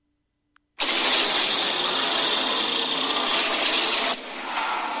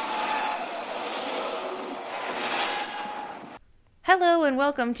and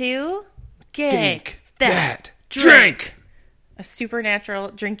welcome to Gank That Drink! A supernatural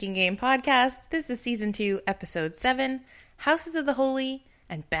drinking game podcast. This is Season 2, Episode 7, Houses of the Holy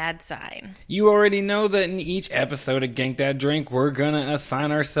and Bad Sign. You already know that in each episode of Gank That Drink, we're going to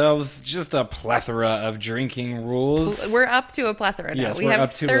assign ourselves just a plethora of drinking rules. We're up to a plethora now. Yes, we we're have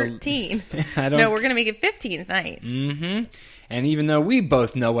up to 13. No, we're going to make it 15 tonight. Mm-hmm. And even though we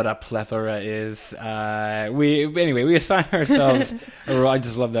both know what a plethora is, we assign ourselves. I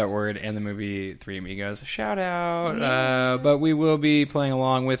just love that word and the movie Three Amigos. Shout out! Yeah. But we will be playing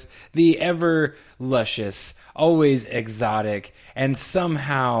along with the ever luscious, always exotic, and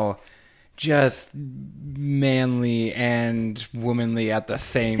somehow just manly and womanly at the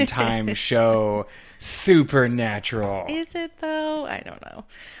same time show Supernatural. Is it though? I don't know.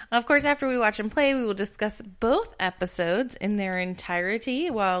 Of course, after we watch and play, we will discuss both episodes in their entirety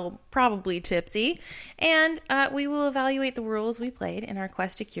while probably tipsy. And we will evaluate the rules we played in our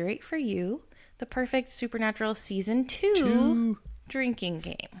quest to curate for you the perfect Supernatural Season 2 drinking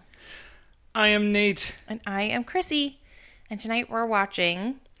game. I am Nate. And I am Chrissy. And tonight we're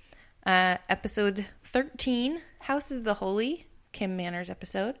watching episode 13, Houses of the Holy, Kim Manners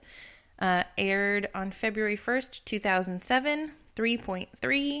episode. Aired on February 1st, 2007.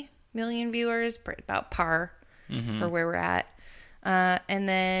 3.3 million viewers, about par for where we're at. And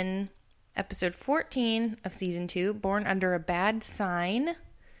then episode 14 of season 2, Born Under a Bad Sign,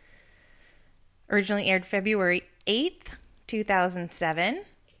 originally aired February 8th, 2007.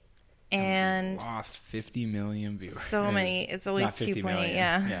 And lost 50 million viewers. So many. It's only 2.8.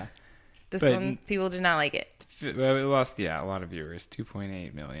 Yeah. This but one, people did not like it. It lost, a lot of viewers.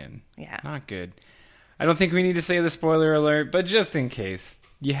 2.8 million. Yeah. Not good. I don't think we need to say the spoiler alert, but just in case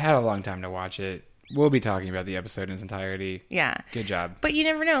you had a long time to watch it, we'll be talking about the episode in its entirety. Yeah. Good job. But you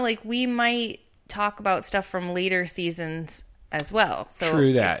never know. Like, we might talk about stuff from later seasons as well. So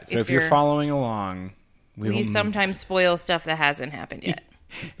true that. If you're following along, we sometimes spoil stuff that hasn't happened yet.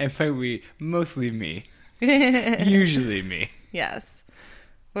 And by we, mostly me. Usually me. Yes.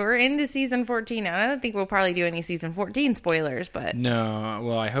 But we're into season 14 now. I don't think we'll probably do any season 14 spoilers, but... No,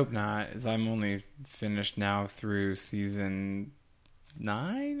 well, I hope not, as I'm only finished now through season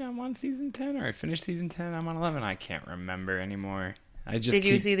 9. I'm on season 10, or I finished season 10. I'm on 11. I can't remember anymore. Did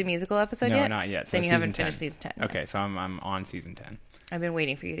you see the musical episode yet? No, not yet. So then you haven't finished season 10. Okay, yet. So I'm on season 10. I've been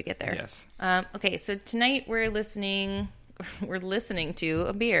waiting for you to get there. Yes. Okay, so tonight we're listening to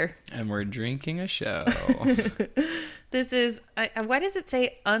a beer. And we're drinking a show. This is, why does it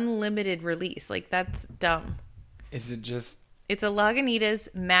say unlimited release? Like, that's dumb. Is it just... It's a Lagunitas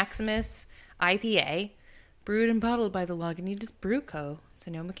Maximus IPA, brewed and bottled by the Lagunitas Brew Co.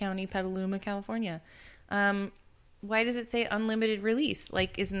 Sonoma County, Petaluma, California. Why does it say unlimited release?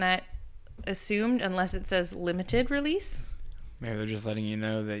 Like, isn't that assumed unless it says limited release? Maybe they're just letting you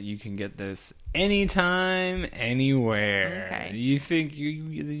know that you can get this anytime, anywhere. Okay. You think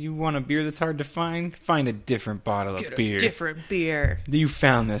you want a beer that's hard to find? Find a different bottle of beer. Different beer. You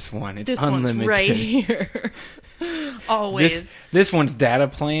found this one. It's this unlimited. One's right here. Always. This one's data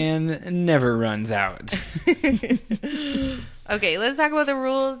plan never runs out. Okay, let's talk about the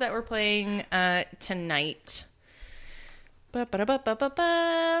rules that we're playing tonight.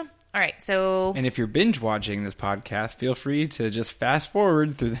 Ba-ba-da-ba-ba-ba-ba. All right, so... And if you're binge watching this podcast, feel free to just fast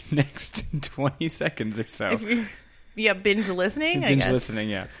forward through the next 20 seconds or so. Binge listening, I guess. Binge listening,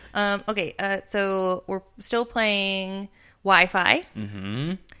 yeah. Okay, so we're still playing Wi-Fi.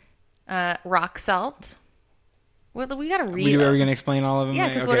 Mm-hmm. Rock Salt. Well, we got to read Are we going to explain all of them? Yeah,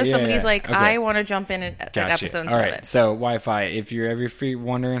 because what if somebody's like, okay. I want to jump in at episode 7. All right, so Wi-Fi. If you're ever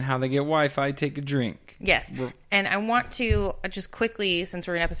wondering how they get Wi-Fi, take a drink. Yes, and I want to just quickly, since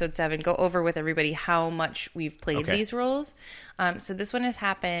we're in episode 7, go over with everybody how much we've played these rules. So this one has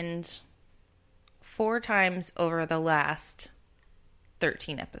happened 4 times over the last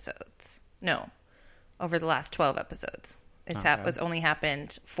 13 episodes. No, over the last 12 episodes. It's only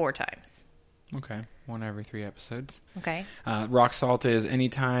happened 4 times. Okay, 1 every 3 episodes. Okay. Rock salt is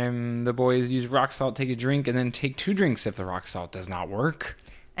anytime the boys use rock salt, take a drink, and then take 2 drinks if the rock salt does not work.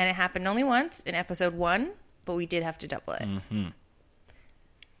 And it happened only once in episode 1, but we did have to double it. Mm-hmm.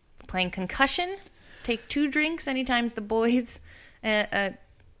 Playing Concussion, take 2 drinks anytime the boys...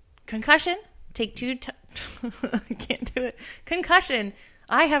 concussion, take 2... I can't do it. Concussion.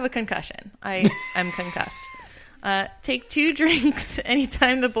 I have a concussion. I'm concussed. Take 2 drinks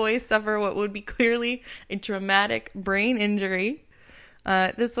anytime the boys suffer what would be clearly a traumatic brain injury.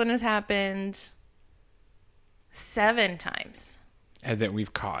 This one has happened 7 times. And that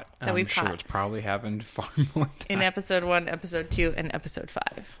we've caught. I'm sure it's probably happened far more times. In episode 1, episode 2, and episode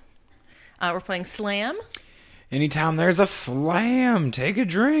 5. We're playing Slam. Anytime there's a slam, take a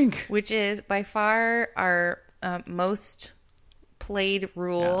drink. Which is by far our most played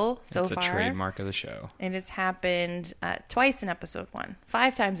rule so It's a far. trademark of the show. And it's happened twice in episode 1,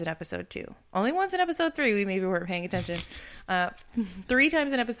 5 times in episode 2, only once in episode 3. We maybe weren't paying attention. 3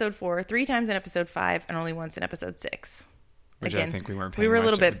 times in episode 4, 3 times in episode 5, and only once in episode 6. Which Again, I think we weren't paying we were a much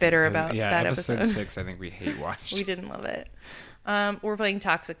little bit bitter about that episode episode. 6, I think we hate watched. We didn't love it. We're playing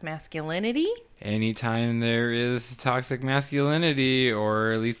toxic masculinity. Anytime there is toxic masculinity,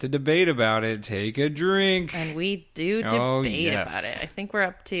 or at least a debate about it, take a drink. And we do Oh, debate yes. about it. I think we're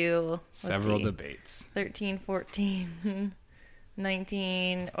up to Several debates. 13, 14,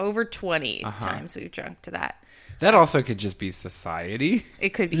 19, over 20 times we've drunk to that. That also could just be society.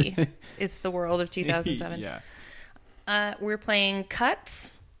 It could be. It's the world of 2007. Yeah. We're playing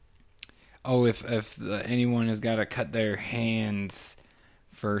cuts. Oh, if anyone has got to cut their hands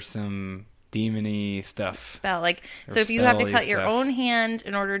for some demony stuff. Spell. Like, Or so if you have to spell-y cut your stuff. own hand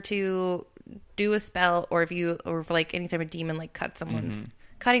in order to do a spell, or if like any time a demon like cut someone's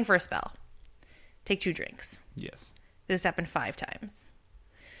cutting for a spell, take 2 drinks. Yes. This happened 5 times.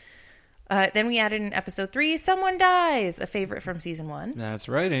 Then we added in episode 3, someone dies, a favorite from season 1. That's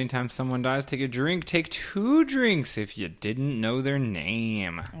right. Anytime someone dies, take a drink. Take 2 drinks if you didn't know their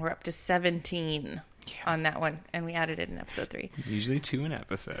name. We're up to 17 on that one, and we added it in episode 3. Usually 2 an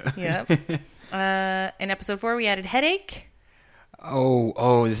episode. Yep. In episode 4, we added headache.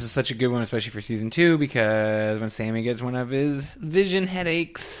 Oh, this is such a good one, especially for season 2, because when Sammy gets one of his vision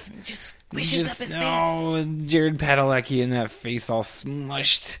headaches, Just squishes up his face. Oh, Jared Padalecki in that face all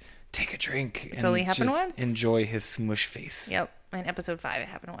smushed. Take a drink. It's only happened just once? Enjoy his smush face. Yep. In episode 5, it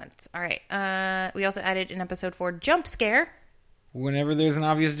happened once. All right. We also added in episode 4, jump scare. Whenever there's an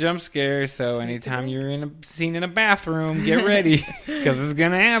obvious jump scare, so anytime you're in a scene in a bathroom, get ready, because it's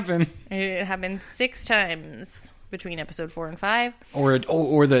going to happen. It happened 6 times between episode 4 and 5. Or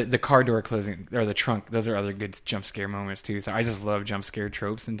the car door closing, or the trunk. Those are other good jump scare moments, too. So I just love jump scare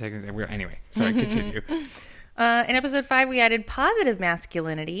tropes and techniques. Anyway, sorry, continue. In episode 5, we added positive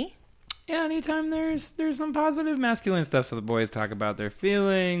masculinity. Yeah, anytime there's some positive masculine stuff, so the boys talk about their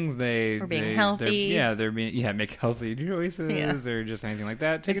feelings, Or being healthy. Make healthy choices, or just anything like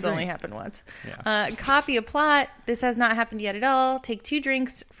that. Take It's a drink. only happened once. Yeah. Copy a plot. This has not happened yet at all. Take 2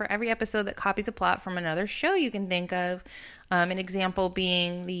 drinks for every episode that copies a plot from another show you can think of. An example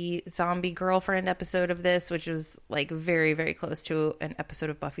being the zombie girlfriend episode of this, which was like very, very close to an episode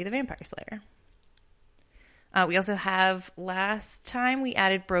of Buffy the Vampire Slayer. We also have, last time we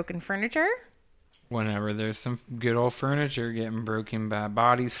added broken furniture. Whenever there's some good old furniture getting broken by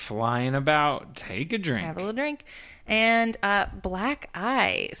bodies flying about, take a drink. Have a little drink. And black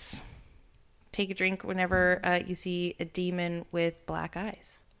eyes. Take a drink whenever you see a demon with black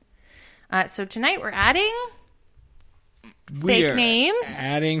eyes. So tonight we're adding fake names.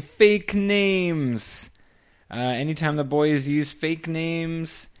 Adding fake names. Anytime the boys use fake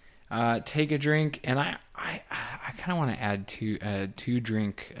names, take a drink. And I kind of want to add 2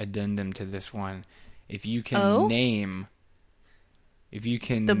 drink addendum to this one. If you can name the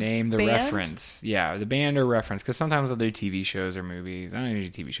band? reference, the band or reference, because sometimes they'll do TV shows or movies. I don't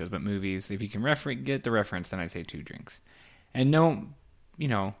usually TV shows, but movies. If you can get the reference, then I'd say 2 drinks. And don't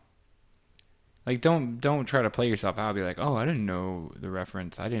try to play yourself out. Be like, oh, I didn't know the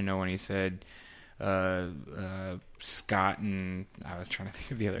reference. I didn't know when he said Scott, and I was trying to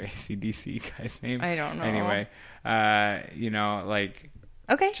think of the other AC/DC guy's name. I don't know. Anyway,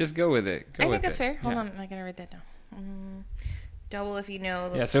 Okay. just go with it. I think that's fair. Hold on, I gotta write that down. Double if you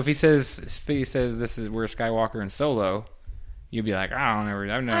know. Yeah. So if he says this is we're Skywalker and Solo, you'd be like, I don't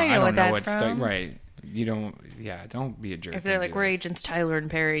know what that's from. Right. You don't. Yeah. Don't be a jerk. If they're like, we're agents Tyler and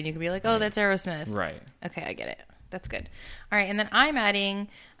Perry, and you can be like, oh, that's Aerosmith. Right. Okay, I get it. That's good. All right, and then I'm adding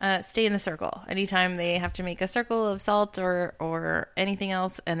stay in the circle. Anytime they have to make a circle of salt or anything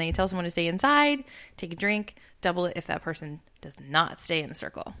else, and they tell someone to stay inside, take a drink, double it if that person does not stay in the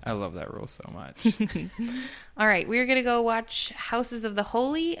circle. I love that rule so much. All right, we're going to go watch Houses of the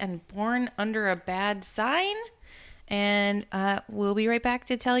Holy and Born Under a Bad Sign, and we'll be right back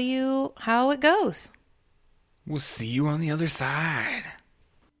to tell you how it goes. We'll see you on the other side.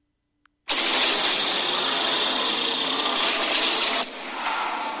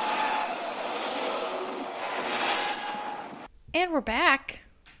 And we're back.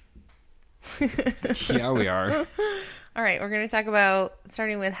 Yeah, we are. All right, we're going to talk about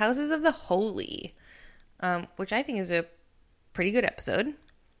starting with Houses of the Holy, which I think is a pretty good episode.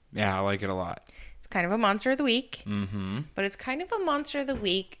 Yeah, I like it a lot. It's kind of a monster of the week, Mm-hmm. but it's kind of a monster of the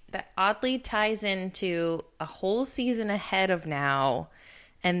week that oddly ties into a whole season ahead of now,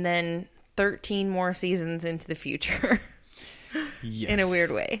 and then 13 more seasons into the future Yes. in a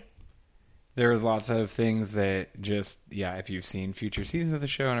weird way. There's lots of things that just, if you've seen future seasons of the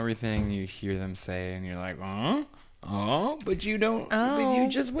show and everything, you hear them say, and you're like, but you don't, but you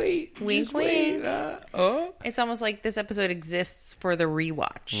just wait. Wink, just wait. wink. It's almost like this episode exists for the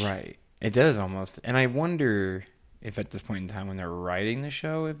rewatch. Right. It does almost. And I wonder if at this point in time when they're writing the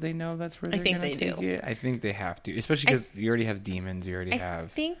show, if they know that's where they're going to take it. I think they have to, especially because you already have demons. You already have. I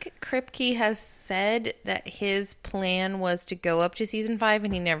think Kripke has said that his plan was to go up to season 5,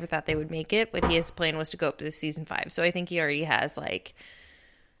 and he never thought they would make it, but his plan was to go up to season 5. So I think he already has like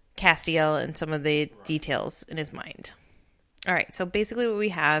Castiel and some of the details in his mind. All right, so basically what we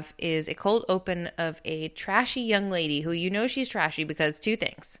have is a cold open of a trashy young lady who she's trashy because 2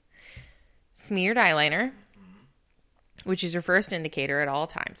 things. Smeared eyeliner, which is your first indicator at all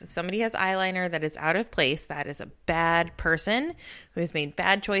times. If somebody has eyeliner that is out of place, that is a bad person who has made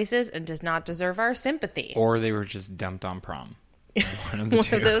bad choices and does not deserve our sympathy. Or they were just dumped on prom. One of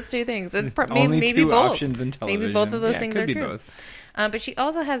those 2 things. Only maybe 2 both. options in television. Maybe both of those things could are be true. Both. But she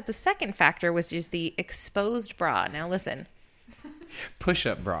also has the second factor, which is the exposed bra. Now listen.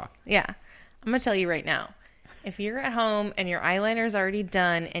 Push-up bra. Yeah. I'm going to tell you right now. If you're at home and your eyeliner is already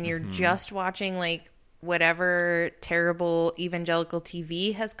done and you're just watching like whatever terrible evangelical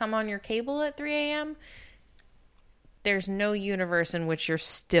TV has come on your cable at 3 a.m., there's no universe in which you're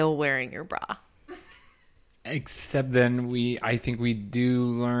still wearing your bra. Except then I think we do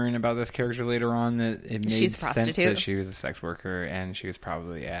learn about this character later on that it made She's a sense prostitute. that she was a sex worker and she was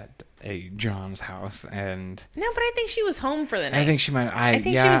probably at a John's house. And No, but I think she was home for the night. I think she might. I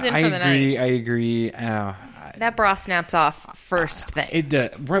think she was in for the night. I agree. That bra snaps off first thing. It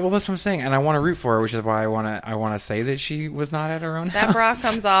does. Right. Well, that's what I'm saying, and I want to root for her, which is why I want to say that she was not at her own That house. bra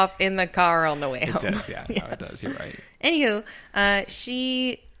comes off in the car on the way home. It does. Yeah. Yes. No, it does. You're right. Anywho,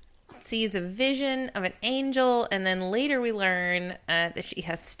 she sees a vision of an angel, and then later we learn that she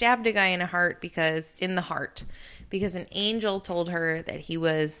has stabbed a guy in the heart because an angel told her that he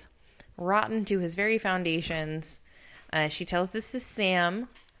was rotten to his very foundations. She tells this to Sam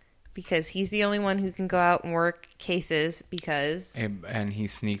because he's the only one who can go out and work cases because... And he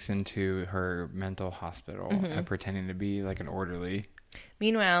sneaks into her mental hospital pretending to be like an orderly.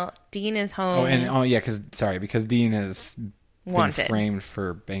 Meanwhile, Dean is home. Because Dean is... wanted. Been framed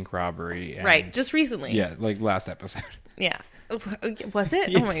for bank robbery. And, right, just recently. Yeah, like last episode. Yeah. Was it?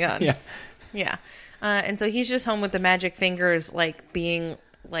 Yes, Oh my god. Yeah. Yeah. And so he's just home with the magic fingers, like being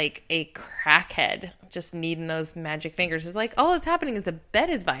like a crackhead, just needing those magic fingers. It's like all that's happening is the bed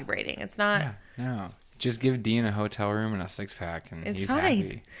is vibrating. It's not. Yeah, no. Just give Dean a hotel room and a 6-pack and he's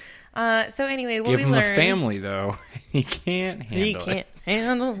fine. happy. So anyway, what Give we him learn. a family, though. He can't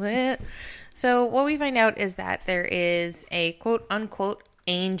handle it. So what we find out is that there is a quote unquote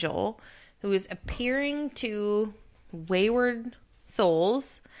angel who is appearing to wayward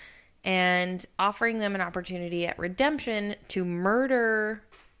souls and offering them an opportunity at redemption to murder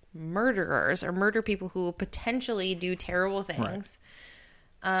murderers or murder people who will potentially do terrible things.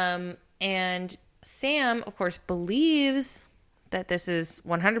 Right. And Sam, of course, believes that this is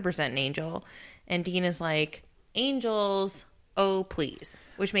 100% an angel. And Dean is like, angels, oh, please.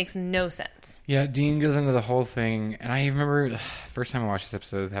 Which makes no sense. Yeah, Dean goes into the whole thing. And I remember first time I watched this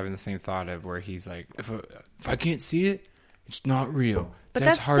episode having the same thought of where he's like, if I can't see it, it's not real. But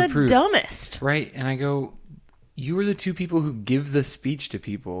that's hard the proof. Dumbest. Right. And I go, you are the 2 people who give the speech to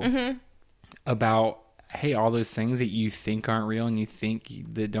people about, hey, all those things that you think aren't real and you think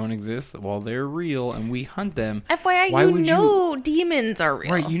that don't exist, well, they're real and we hunt them. FYI, demons are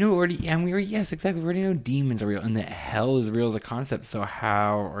real. Right, yes, exactly. We already know demons are real and that hell is real as a concept. So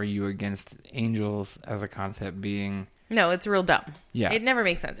how are you against angels as a concept being... No, it's real dumb. Yeah. It never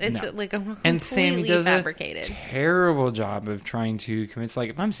makes sense. It's like a completely and Sammy does fabricated. A terrible job of trying to convince. Like,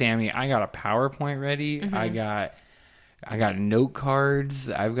 if I'm Sammy, I got a PowerPoint ready. I got note cards.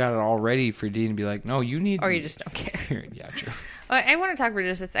 I've got it all ready for Dean to be like, no, you need... Or you just don't care. Yeah, true. I want to talk for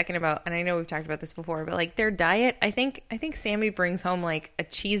just a second about, and I know we've talked about this before, but like their diet, I think Sammy brings home like a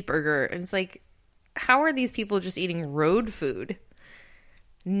cheeseburger, and it's like, how are these people just eating road food?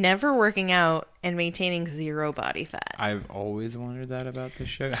 Never working out and maintaining 0 body fat. I've always wondered that about this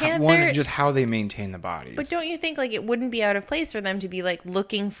show. Just how they maintain the bodies. But don't you think like it wouldn't be out of place for them to be like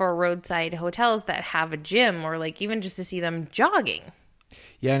looking for roadside hotels that have a gym, or like even just to see them jogging?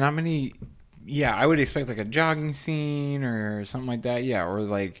 Yeah, not many. Yeah, I would expect like a jogging scene or something like that. Yeah, or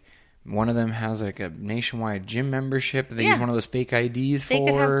like one of them has like a nationwide gym membership that they use one of those fake IDs for. They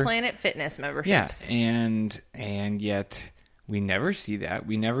could have Planet Fitness memberships. Yeah, and yet... we never see that.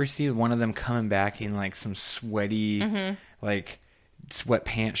 We never see one of them coming back in like some sweaty, like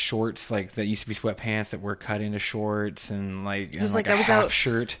sweatpants shorts, like that used to be sweatpants that were cut into shorts, and like, and was like like a I was half out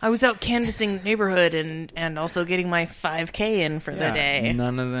shirt. I was out canvassing the neighborhood and also getting my 5K in for the day.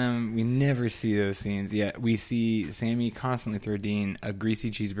 None of them. We never see those scenes. Yet we see Sammy constantly throw Dean a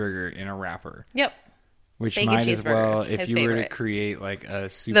greasy cheeseburger in a wrapper. Yep. Which Bacon might as well, cheeseburgers, if his you were to favorite. create like a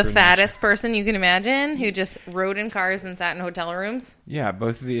super The fattest person you can imagine who just rode in cars and sat in hotel rooms. Yeah,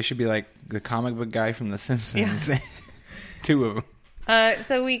 both of these should be like the comic book guy from The Simpsons. Yeah. Two of them.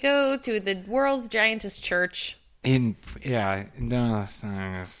 So we go to the world's giantest church. No, that's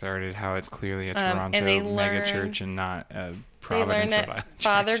not started how it's clearly a Toronto mega church and not a Providence. They learn of that Church.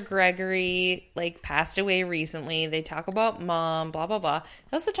 Father Gregory passed away recently. They talk about mom, blah blah blah.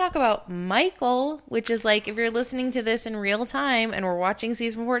 They also talk about Michael, which is if you're listening to this in real time and we're watching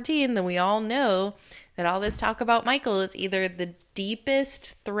season 14, then we all know that all this talk about Michael is either the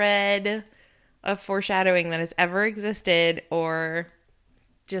deepest thread of foreshadowing that has ever existed, or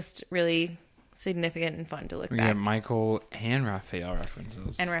just really significant and fun to look We back. get Michael and Raphael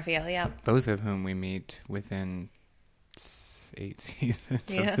references, And Raphael, yeah. both of whom we meet within 8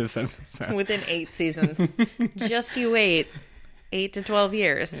 seasons of this episode. Within 8 seasons. Just you wait. 8 to 12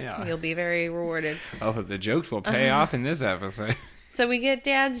 years. Yeah. You'll be very rewarded. Oh, the jokes will pay off in this episode. So we get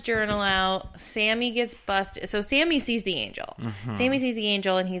Dad's journal out. Sammy gets busted. So Sammy sees the angel. Mm-hmm. Sammy sees the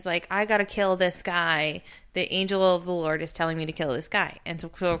angel and he's like, I gotta kill this guy. The angel of the Lord is telling me to kill this guy. And so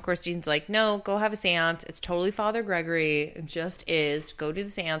of course Dean's like, no, go have a seance. It's totally Father Gregory. It just is. Go do the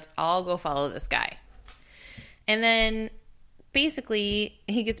seance. I'll go follow this guy. And then basically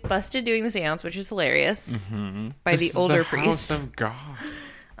he gets busted doing the seance, which is hilarious, by This the is older the priest. House of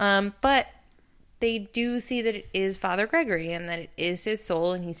God. But they do see that it is Father Gregory and that it is his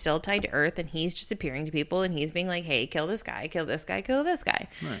soul and he's still tied to earth and he's just appearing to people and he's being like, hey, kill this guy, kill this guy, kill this guy.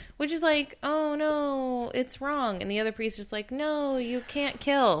 Right. Which is like, oh no, it's wrong. And the other priest is like, no, you can't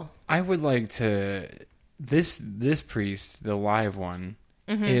kill. I would like to... This priest, the live one,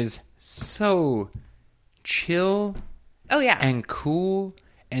 is so chill Oh yeah. and cool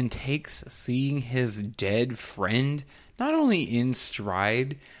and takes seeing his dead friend not only in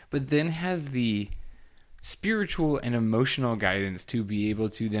stride, but then has the spiritual and emotional guidance to be able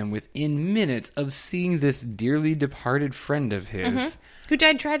to then, within minutes of seeing this dearly departed friend of his, Who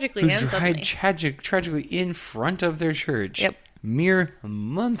died tragically who and suddenly. died tragically in front of their church Yep. mere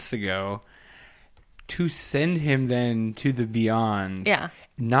months ago, to send him then to the beyond. Yeah.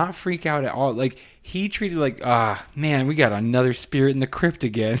 Not freak out at all. Like, he treated man, we got another spirit in the crypt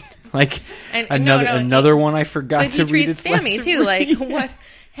again. And- another one I forgot But to he read. treats its Sammy lesson too, like, read. what?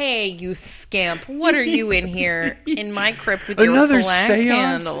 Hey, you scamp! What are you in here in my crypt with your Another black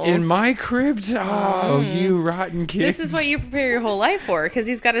seance candles? in my crypt? Oh, you rotten kids! This is what you prepare your whole life for, because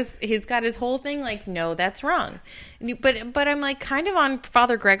he's got his whole thing like, no, that's wrong. But I'm like kind of on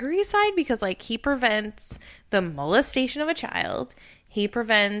Father Gregory's side, because he prevents the molestation of a child. He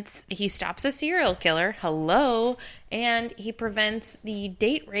stops a serial killer. Hello. And he prevents the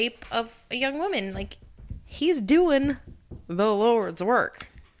date rape of a young woman. He's doing the Lord's work.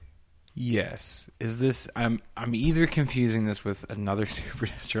 Yes. Is this... I'm either confusing this with another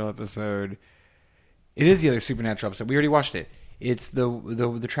Supernatural episode. It is the other Supernatural episode. We already watched it. It's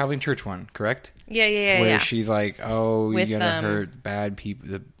the traveling church one, correct? Yeah. Where she's like, oh, With, you're going to hurt bad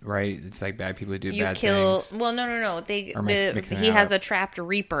people, right? It's like bad people who do You bad kill. things. Well, no. Or making He that has up. a trapped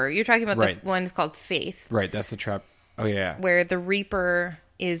reaper. You're talking about Right. the one that's called Faith, Right, that's the trap. Oh, yeah. where the reaper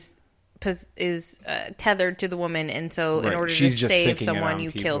is tethered to the woman, and so in Right. order She's to just save sinking it someone, on you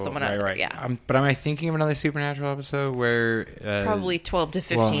people. kill someone else. Right. Yeah, But am I thinking of another Supernatural episode where... probably 12 to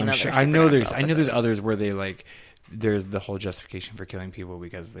 15 well, other. I know there's Supernatural episodes. others where they there's the whole justification for killing people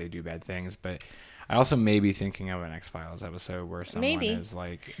because they do bad things, but I also may be thinking of an X-Files episode where someone Maybe. is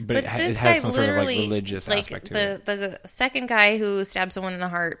But it this has guy some sort of literally, religious aspect to it. The second guy who stabbed someone in the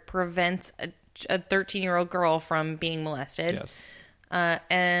heart prevents a 13-year-old girl from being molested. Yes.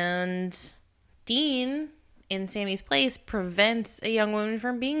 And Dean, in Sammy's place, prevents a young woman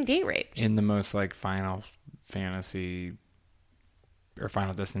from being date raped. In the most Final Fantasy or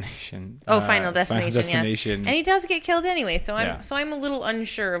Final Destination. Final Destination, yes. And he does get killed anyway, so I'm a little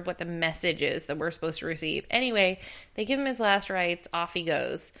unsure of what the message is that we're supposed to receive. Anyway, they give him his last rites, off he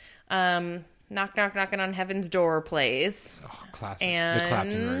goes. Knock, knock, knocking on heaven's door plays. Oh, classic. And the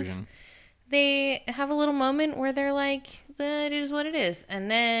Clapton version. They have a little moment where they're like, that is what it is. And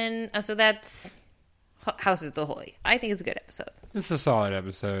then, so that's House of the Holy. I think it's a good episode. It's a solid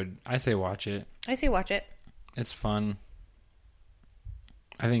episode. I say watch it. I say watch it. It's fun.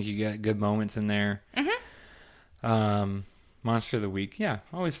 I think you get good moments in there. Monster of the Week. Yeah,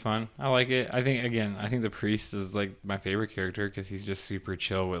 always fun. I like it. I think the priest is like my favorite character because he's just super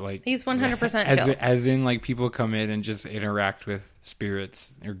chill with like. He's 100% chill. As in, like, people come in and just interact with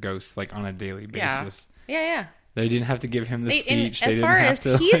spirits or ghosts like on a daily basis. Yeah. They didn't have to give him the speech. As far as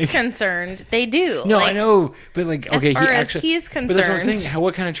he's concerned, they do. No, I know, but like, okay, as far as he's concerned, but that's what I'm saying.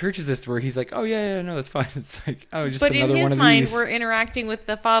 What kind of church is this? Where he's like, oh yeah, no, that's fine. It's like, oh, just but another in his one of mind, these. we're interacting with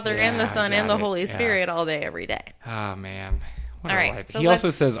the Father and the Son and the Holy Spirit all day, every day. Oh man. What all a right. life. So he also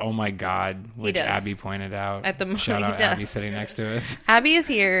says, "Oh my God," which Abby pointed out. At the moment, shout out Abby sitting next to us. Abby is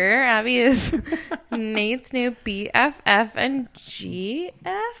here. Abby is Nate's new BFF and GF.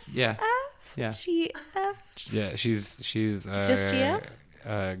 Yeah. GF. Yeah, she's just GF.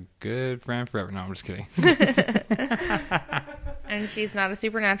 A good friend forever. No, I'm just kidding. And she's not a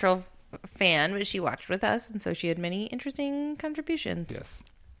Supernatural fan, but she watched with us, and so she had many interesting contributions. Yes.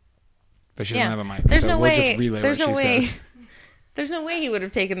 But she doesn't have a mic. There's so no we'll way. Just relay there's what no she way. Says. There's no way he would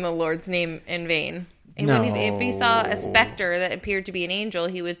have taken the Lord's name in vain. No. If he saw a specter that appeared to be an angel,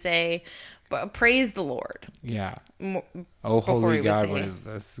 he would say, "Praise the Lord." Yeah. Oh, holy God, what is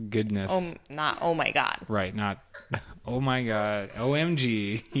this goodness? Oh my God. Right, not. Oh my God,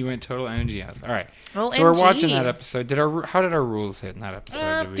 OMG! He went total MG us. All right, OMG. So we're watching that episode. How did our rules hit in that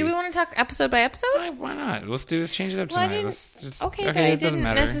episode? Do we want to talk episode by episode? Why not? Let's change it up tonight. Okay, but I didn't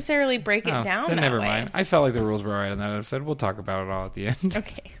necessarily break it down then that never way. mind. I felt like the rules were all right on that episode. We'll talk about it all at the end.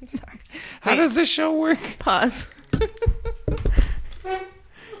 Okay, I'm sorry. How does this show work? Pause.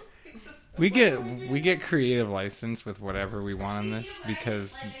 We get creative license with whatever we want on this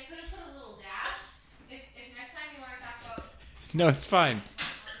because. Like, I could have put a little dash. If next time you want to talk about. No, it's fine.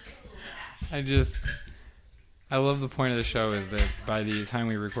 I love the point of the show is that by the time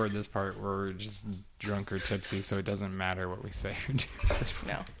we record this part, we're just drunk or tipsy, so it doesn't matter what we say or do.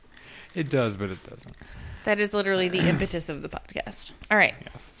 No. It does, but it doesn't. That is literally the impetus of the podcast. All right.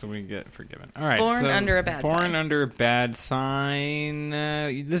 Yes, so we get forgiven. All right. Born under a bad sign. Born under a bad sign.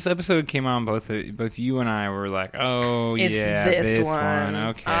 This episode came on, both you and I were like, oh, it's this one.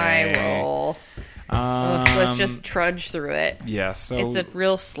 Okay. I roll. Let's just trudge through it. Yeah, so. It's a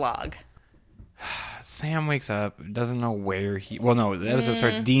real slog. Sam wakes up, doesn't know where he... Well, no, the episode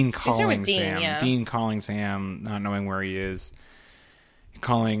starts Dean calling Sam. Yeah. Dean calling Sam, not knowing where he is.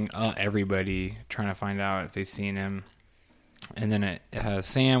 Calling everybody, trying to find out if they've seen him. And then it has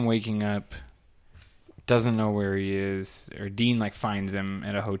Sam waking up, doesn't know where he is. Or Dean, finds him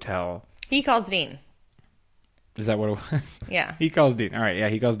at a hotel. He calls Dean. Is that what it was? Yeah. He calls Dean. All right, yeah,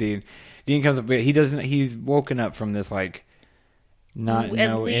 he calls Dean. Dean comes up, but he's woken up from this, in a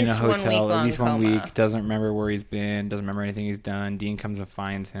hotel at least 1 week, doesn't remember where he's been, doesn't remember anything he's done. Dean comes and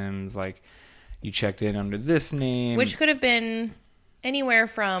finds him. Is like, you checked in under this name. Which could have been anywhere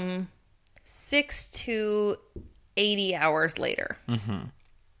from 6 to 80 hours later. Mm-hmm.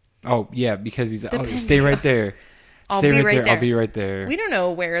 Oh, yeah, because he's... stay right there. I'll be right there. We don't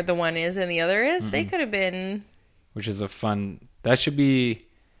know where the one is and the other is. Mm-hmm. They could have been... Which is a fun... That should be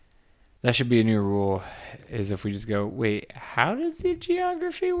a new rule, is if we just go, wait, how does the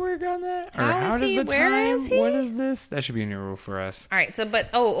geography work on that? Or how does the time... What is this? That should be a new rule for us. All right, so,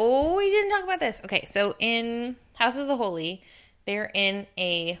 but... we didn't talk about this. Okay, so in House of the Holy... They're in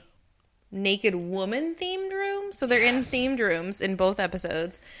a naked woman themed room. So they're in themed rooms in both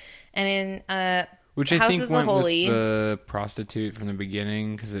episodes. And in which I think went with the prostitute from the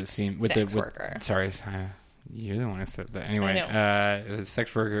beginning because it seemed with sex worker. Sorry, you're the one who said that. Anyway, it was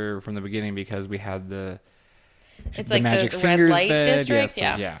sex worker from the beginning because we had the magic fingers red light bed. district.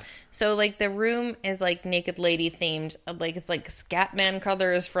 Yes, yeah. So the room is naked lady themed. It's like Scatman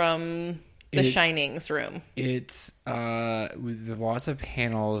Crothers from The Shining's room. It's with lots of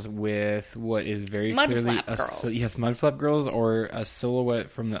panels with what is very clearly mud flap girls or a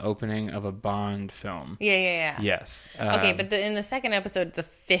silhouette from the opening of a Bond film. Yeah. Yes. Okay, but in the second episode, it's a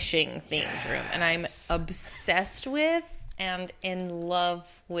fishing themed room, and I'm obsessed with and in love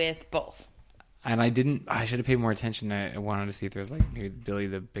with both. And I should have paid more attention. I wanted to see if there's maybe Billy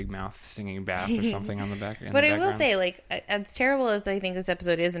the Big Mouth singing bass or something on the back. But I will say, as terrible as I think this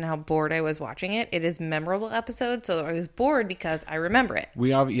episode is and how bored I was watching it, it is a memorable episode. So I was bored because I remember it.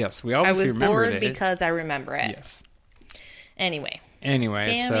 We obviously remember it. I was bored because I remember it. Yes. Anyway,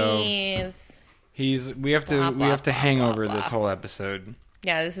 Sammy's we have to hang over this whole episode.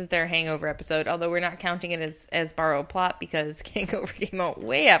 Yeah, this is their hangover episode. Although we're not counting it as borrowed plot because Hangover came out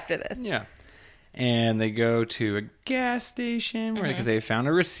way after this. Yeah. And they go to a gas station because they found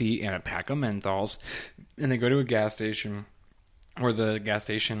a receipt and a pack of menthols. And they go to a gas station where the gas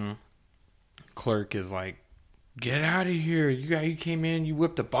station clerk is get out of here. You came in, you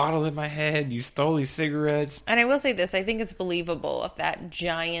whipped a bottle at my head, you stole these cigarettes. And I will say this, I think it's believable if that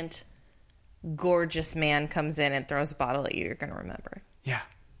giant, gorgeous man comes in and throws a bottle at you, you're going to remember. Yeah.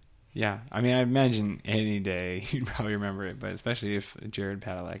 Yeah. I mean, I imagine any day you'd probably remember it, but especially if Jared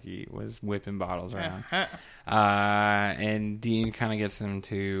Padalecki was whipping bottles around. And Dean kind of gets them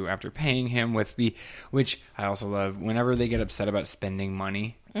to, after paying him with which I also love, whenever they get upset about spending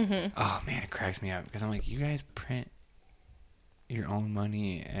money, oh man, it cracks me up because I'm like, you guys print your own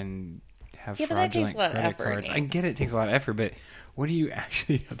money and have fraudulent credit cards. I get it takes a lot of effort, but what are you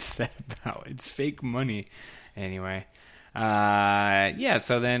actually upset about? It's fake money. Anyway.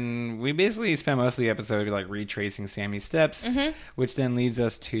 So then we basically spend most of the episode like retracing Sammy's steps, which then leads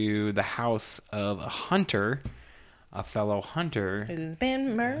us to the house of a fellow hunter who's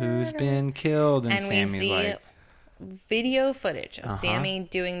been murdered, who's been killed, and Sammy's we see like video footage of Sammy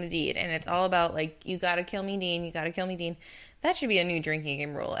doing the deed, and it's all about like, you gotta kill me, Dean, you gotta kill me, Dean. That should be a new drinking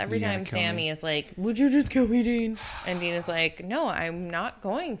game rule. Every time Sammy is like, would you just kill me, Dean? And Dean is like, no, I'm not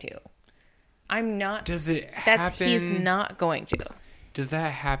going to. I'm not. Does it happen? He's not going to. Does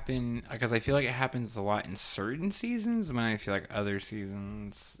that happen? Because I feel like it happens a lot in certain seasons, and I feel like other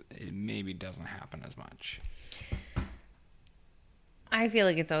seasons it maybe doesn't happen as much. I feel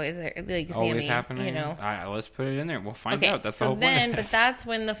like it's always there, like always Sammy, happening. You know. Let's put it in there. We'll find out. That's the whole point. But that's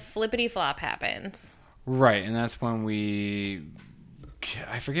when the flippity flop happens. Right, and that's when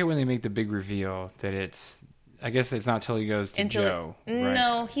I forget when they make the big reveal that it's. I guess it's not till he goes to Joe. Right?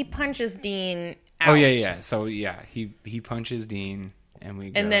 No, he punches Dean out. Oh, yeah. So, yeah, he punches Dean, and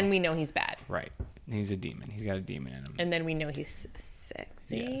and then we know he's bad. Right. He's a demon. He's got a demon in him. And then we know he's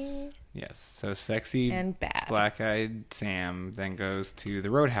sexy. Yes. So, sexy and bad black-eyed Sam then goes to the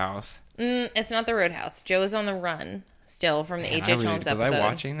Roadhouse. It's not the Roadhouse. Joe is on the run still from the H.H. Holmes episode. Was I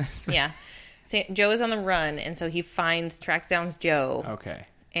watching this? Yeah. Joe is on the run, and so he tracks down Joe. Okay.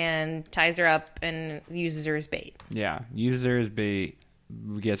 And ties her up and uses her as bait. Yeah, uses her as bait,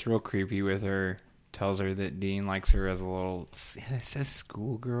 gets real creepy with her, tells her that Dean likes her as a little, it says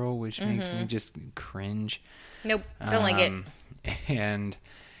schoolgirl, which makes me just cringe. Nope, don't like it. And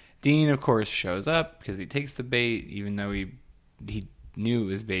Dean, of course, shows up because he takes the bait, even though he knew it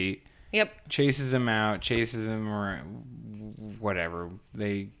was bait. Yep. Chases him around, whatever.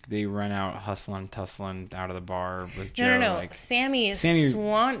 They run out hustling, tussling out of the bar with Joe. No. Like, Sammy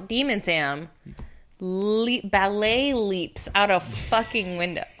Demon Sam ballet leaps out a fucking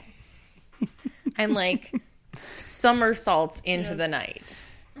window and like somersaults into the night.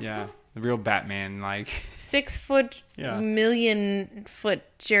 Yeah, the real Batman, like 6 foot, million foot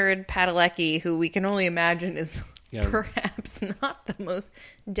Jared Padalecki, who we can only imagine is perhaps not the most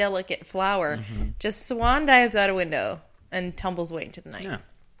delicate flower, just swan dives out a window and tumbles away into the night. Yeah,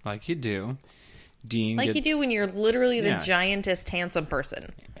 like you do. Dean, you do when you're literally the giantest handsome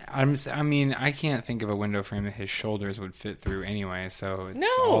person. I mean, I can't think of a window frame that his shoulders would fit through anyway, so it's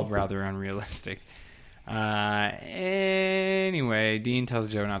all rather unrealistic. Anyway, Dean tells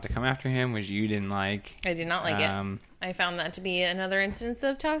Joe not to come after him, which you didn't like. I did not like it. I found that to be another instance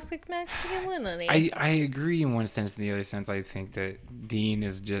of toxic masculinity. I agree in one sense. In the other sense, I think that Dean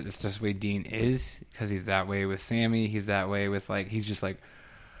is it's just the way Dean is, because he's that way with Sammy. He's that way with, like, he's just like,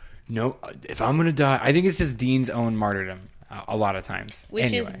 no, if I'm going to die. I think it's just Dean's own martyrdom a lot of times.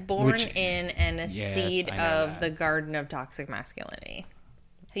 Which is born in and a seed of the garden of toxic masculinity.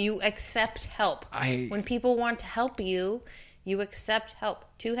 You accept help. When people want to help you, you accept help.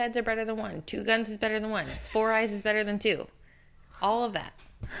 2 heads are better than 1. 2 guns is better than 1. 4 eyes is better than 2. All of that.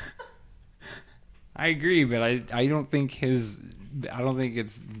 I agree, but I don't think it's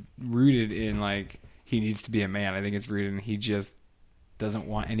rooted in, like, he needs to be a man. I think it's rooted in he just doesn't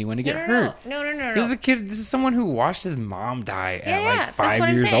want anyone to get hurt. No. This is someone who watched his mom die at 5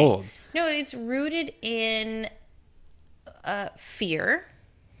 years old. No, it's rooted in fear.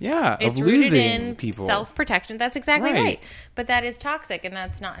 Yeah, it's of rooted losing in people. Self-protection. That's exactly right. But that is toxic, and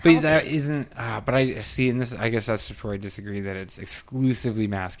that's not healthy. But that isn't. But I see in this. I guess that's just where I disagree. That it's exclusively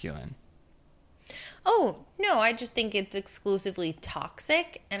masculine. Oh no, I just think it's exclusively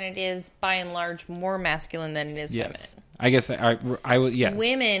toxic, and it is by and large more masculine than it is women. I guess I would. Yeah,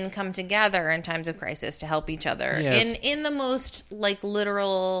 women come together in times of crisis to help each other in the most like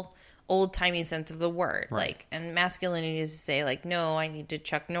literal old-timey sense of the word. Right. Like, and masculinity is to say, like, no, I need to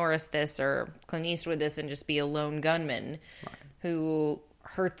Chuck Norris this or Clint Eastwood this and just be a lone gunman who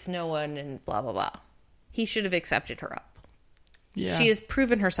hurts no one and blah blah blah. He should have accepted her up. Yeah, she has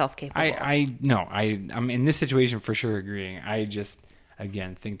proven herself capable. I'm in this situation for sure agreeing. I just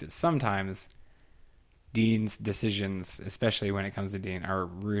again think that sometimes Dean's decisions, especially when it comes to Dean, are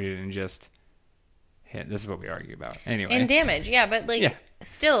rooted in just hit. This is what we argue about. Anyway. And damage, yeah. But, like, Yeah.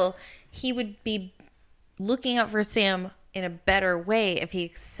 still, he would be looking out for Sam in a better way if he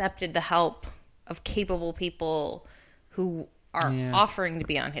accepted the help of capable people who are offering to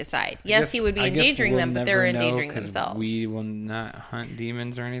be on his side. Yes, he would be endangering them, but they're endangering themselves. We will not hunt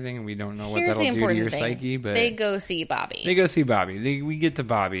demons or anything, and we don't know Here's what that'll do to your thing. psyche. But they go see Bobby. We get to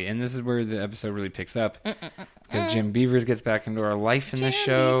Bobby, and this is where the episode really picks up. Because Jim Beavers gets back into our life in the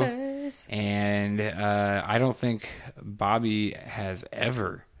show. Beavers. And I don't think Bobby has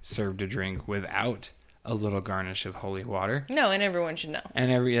ever served a drink without a little garnish of holy water. No, and everyone should know.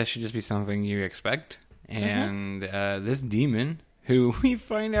 And that should just be something you expect. And this demon, who we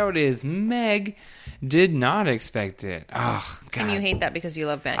find out is Meg, did not expect it. Oh, God. And you hate that because you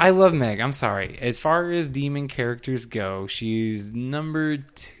love Meg. I love Meg. I'm sorry. As far as demon characters go, she's number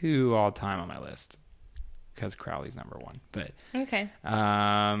 2 all time on my list. Because Crowley's number 1. But okay.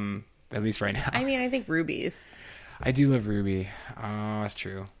 at least right now. I mean, I think Ruby's. I do love Ruby. Oh, that's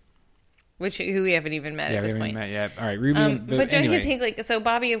true. Who we haven't even met at this point. Yeah, we haven't met yet. All right, Ruby. But don't anyway. you think, like, so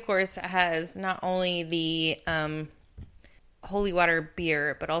Bobby, of course, has not only the holy water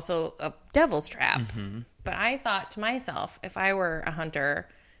beer, but also a devil's trap. Mm-hmm. But I thought to myself, if I were a hunter,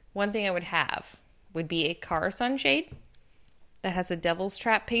 one thing I would have would be a car sunshade that has a devil's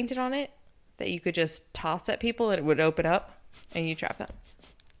trap painted on it that you could just toss at people and it would open up and you trap them.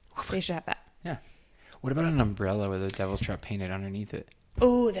 They should have that. Yeah. What about an umbrella with a devil's trap painted underneath it?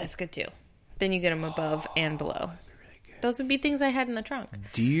 Oh, that's good too. Then you get them above and below. That'd be really good. Those would be things I had in the trunk.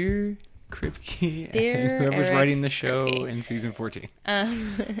 Dear Kripke, Dear whoever's Eric writing the show Kripke. in season 14.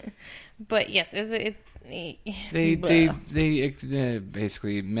 But yes, They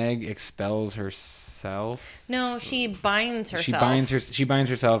basically Meg expels herself. No, she binds herself. She binds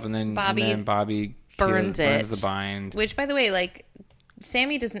herself, and then Bobby burns the bind. Which, by the way, like,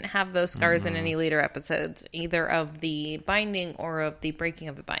 Sammy doesn't have those scars in any later episodes, either of the binding or of the breaking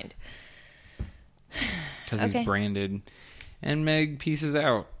of the bind. Because he's branded. And Meg pieces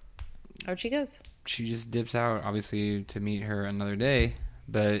out. Out she goes. She just dips out, obviously, to meet her another day.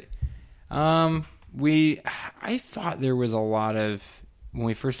 But I thought there was a lot of, when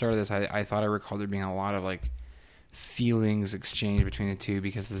we first started this, I thought I recalled there being a lot of, like, feelings exchanged between the two,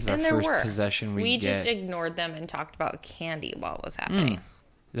 because this is our first possession we get. We just ignored them and talked about candy while it was happening.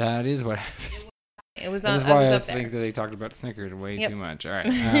 That is what happened. It was That's why I think that they talked about Snickers way too much. All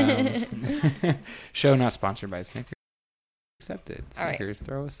right. Show not sponsored by Snickers. Accepted. Snickers, right.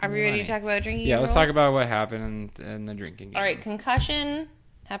 Throw us some Are we ready to talk about drinking? Yeah, let's talk about what happened in the drinking game. All right, concussion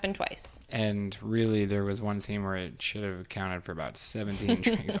happened twice. And really, there was one scene where it should have accounted for about 17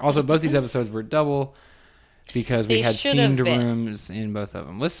 drinks. Also, both these episodes were double because we had themed rooms in both of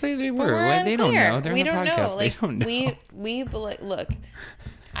them. Let's say they were. They don't know. They're on the podcast. They don't know. Look,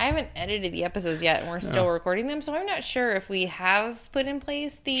 I haven't edited the episodes yet, and we're still recording them, so I'm not sure if we have put in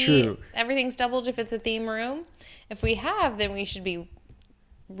place everything's doubled if it's a theme room. If we have, then we should be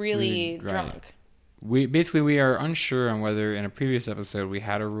really drunk. We are unsure on whether in a previous episode we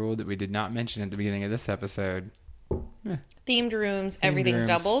had a rule that we did not mention at the beginning of this episode. Themed rooms, everything's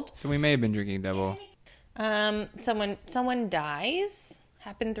doubled. So we may have been drinking double. Someone dies,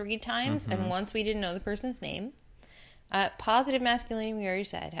 happened 3 times, and once we didn't know the person's name. Positive masculinity, we already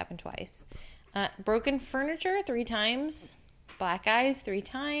said, happened twice. Broken furniture 3 times. Black eyes 3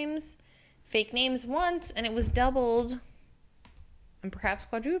 times. Fake names once, and it was doubled and perhaps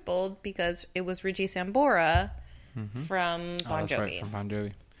quadrupled because it was Richie Sambora from Bon Jovi. That's right, from Bon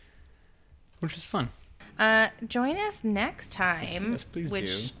Jovi. Which was fun. Join us next time. Yes, please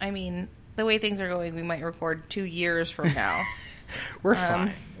do. I mean, the way things are going, we might record 2 years from now. We're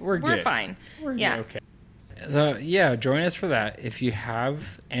fine. We're good. We're fine. We're good. Okay. Join us for that. If you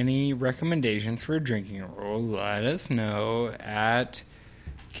have any recommendations for a drinking rule, let us know at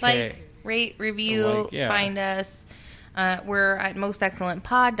rate, review, find us. We're at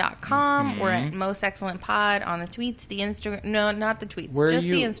mostexcellentpod.com. We're at mostexcellentpod on the tweets, the Instagram. No, not the tweets, just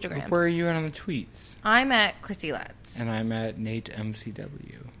the Instagrams. Where are you at on the tweets? I'm at Christy Letts. And I'm at Nate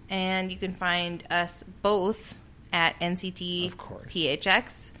MCW. And you can find us both at NCT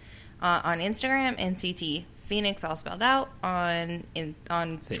PHX on Instagram, NCT Phoenix, all spelled out on the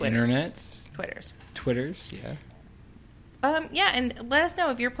Twitters. Twitters, yeah. And let us know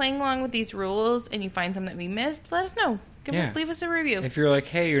if you're playing along with these rules and you find something that we missed. Let us know. Leave us a review. If you're like,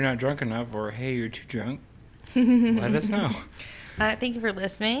 hey, you're not drunk enough, or hey, you're too drunk, let us know. Thank you for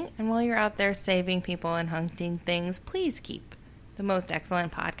listening. And while you're out there saving people and hunting things, please keep the Most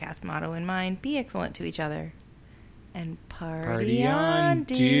Excellent Podcast motto in mind. Be excellent to each other. And party on,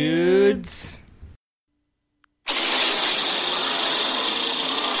 dudes.